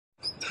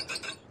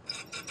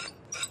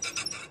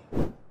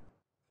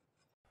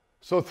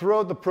So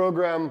throughout the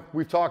program,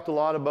 we've talked a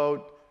lot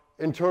about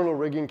internal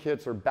rigging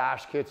kits or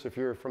bash kits if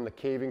you're from the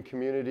caving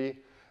community.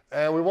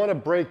 And we want to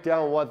break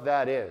down what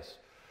that is.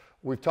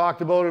 We've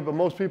talked about it, but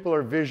most people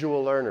are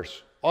visual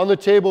learners. On the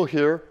table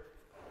here,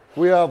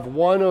 we have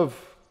one of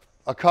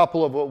a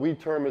couple of what we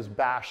term as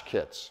bash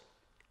kits.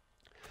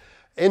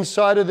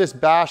 Inside of this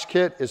bash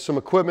kit is some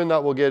equipment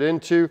that we'll get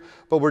into,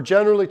 but we're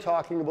generally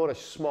talking about a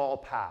small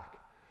pack.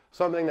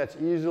 Something that's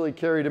easily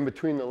carried in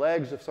between the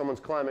legs if someone's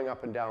climbing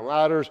up and down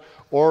ladders,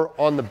 or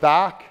on the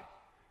back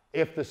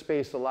if the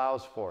space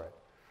allows for it.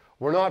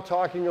 We're not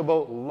talking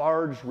about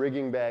large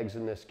rigging bags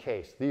in this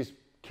case. These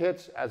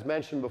kits, as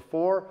mentioned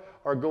before,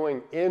 are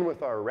going in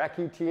with our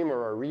RECCE team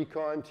or our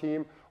recon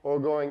team, or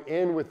going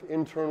in with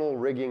internal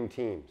rigging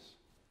teams.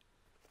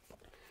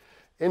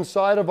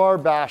 Inside of our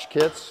bash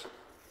kits,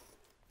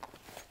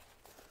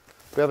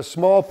 we have a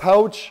small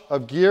pouch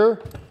of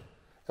gear,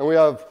 and we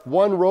have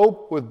one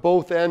rope with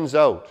both ends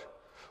out.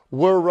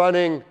 We're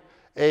running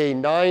a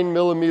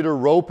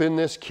 9mm rope in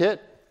this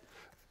kit.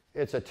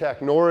 It's a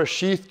Technora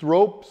sheathed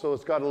rope, so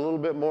it's got a little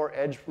bit more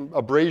edge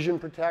abrasion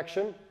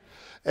protection.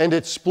 And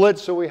it's split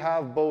so we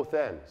have both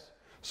ends.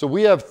 So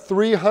we have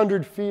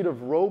 300 feet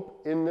of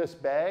rope in this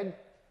bag,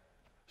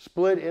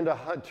 split into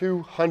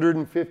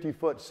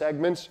 250-foot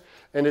segments,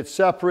 and it's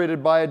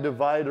separated by a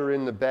divider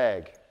in the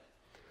bag.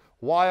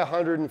 Why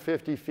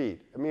 150 feet?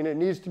 I mean, it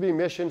needs to be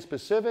mission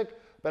specific,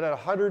 but at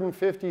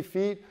 150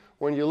 feet,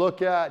 when you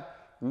look at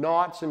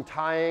knots and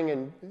tying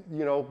and,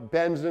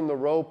 bends in the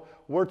rope,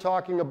 we're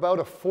talking about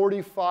a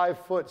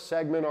 45-foot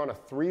segment on a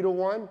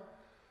 3-to-1,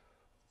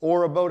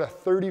 or about a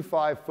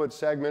 35-foot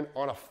segment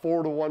on a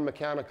 4-to-1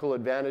 mechanical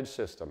advantage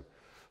system.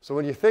 So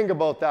when you think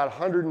about that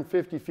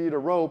 150 feet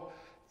of rope,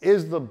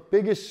 is the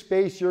biggest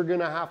space you're going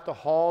to have to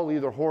haul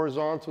either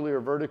horizontally or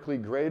vertically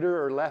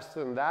greater or less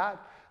than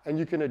that? And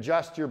you can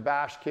adjust your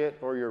bash kit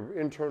or your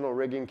internal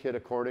rigging kit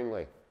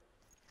accordingly.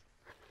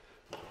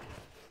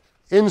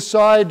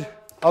 Inside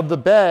of the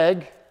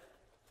bag,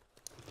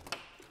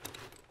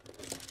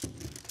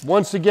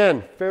 once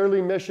again,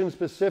 fairly mission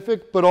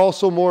specific, but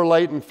also more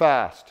light and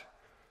fast.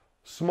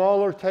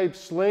 Smaller type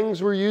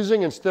slings we're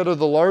using instead of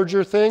the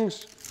larger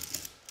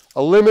things.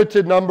 A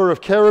limited number of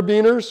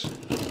carabiners.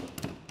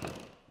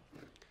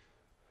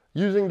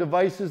 Using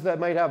devices that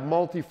might have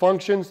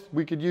multi-functions.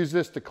 We could use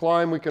this to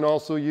climb. We can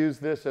also use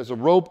this as a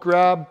rope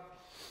grab.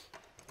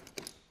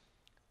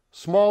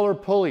 Smaller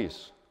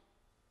pulleys.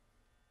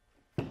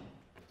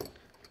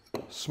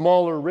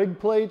 Smaller rig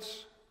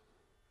plates.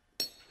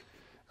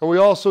 And we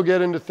also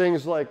get into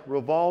things like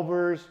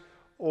revolvers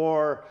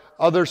or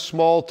other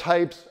small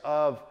types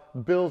of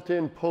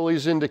built-in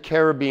pulleys into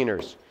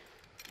carabiners.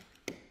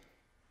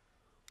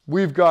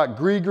 We've got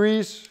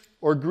gree-grees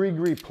or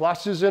gree-gree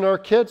pluses in our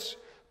kits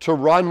to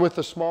run with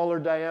a smaller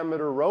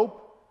diameter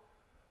rope.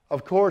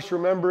 Of course,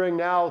 remembering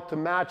now to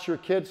match your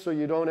kit so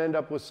you don't end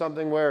up with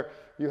something where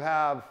you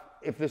have,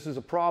 if this is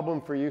a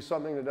problem for you,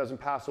 something that doesn't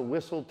pass a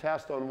whistle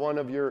test on one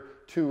of your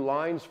 2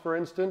 lines, for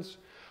instance.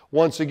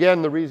 Once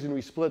again, the reason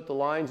we split the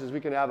lines is we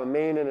can have a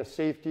main and a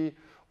safety,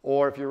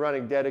 or if you're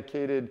running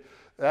dedicated,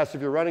 that's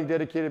if you're running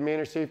dedicated main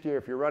or safety, or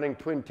if you're running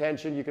twin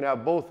tension, you can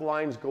have both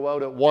lines go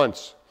out at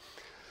once.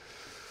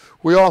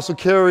 We also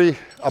carry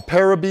a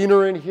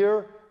parabiner in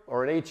here,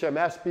 or an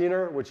HMS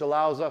beaner, which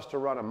allows us to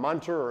run a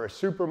munter or a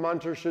super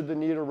munter should the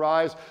need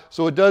arise.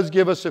 So it does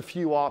give us a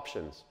few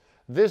options.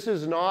 This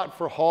is not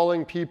for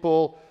hauling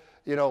people,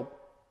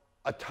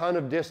 a ton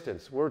of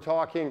distance. We're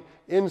talking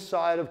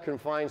inside of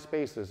confined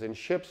spaces, in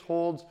ship's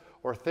holds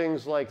or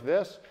things like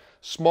this,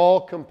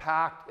 small,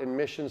 compact, and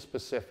mission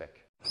specific.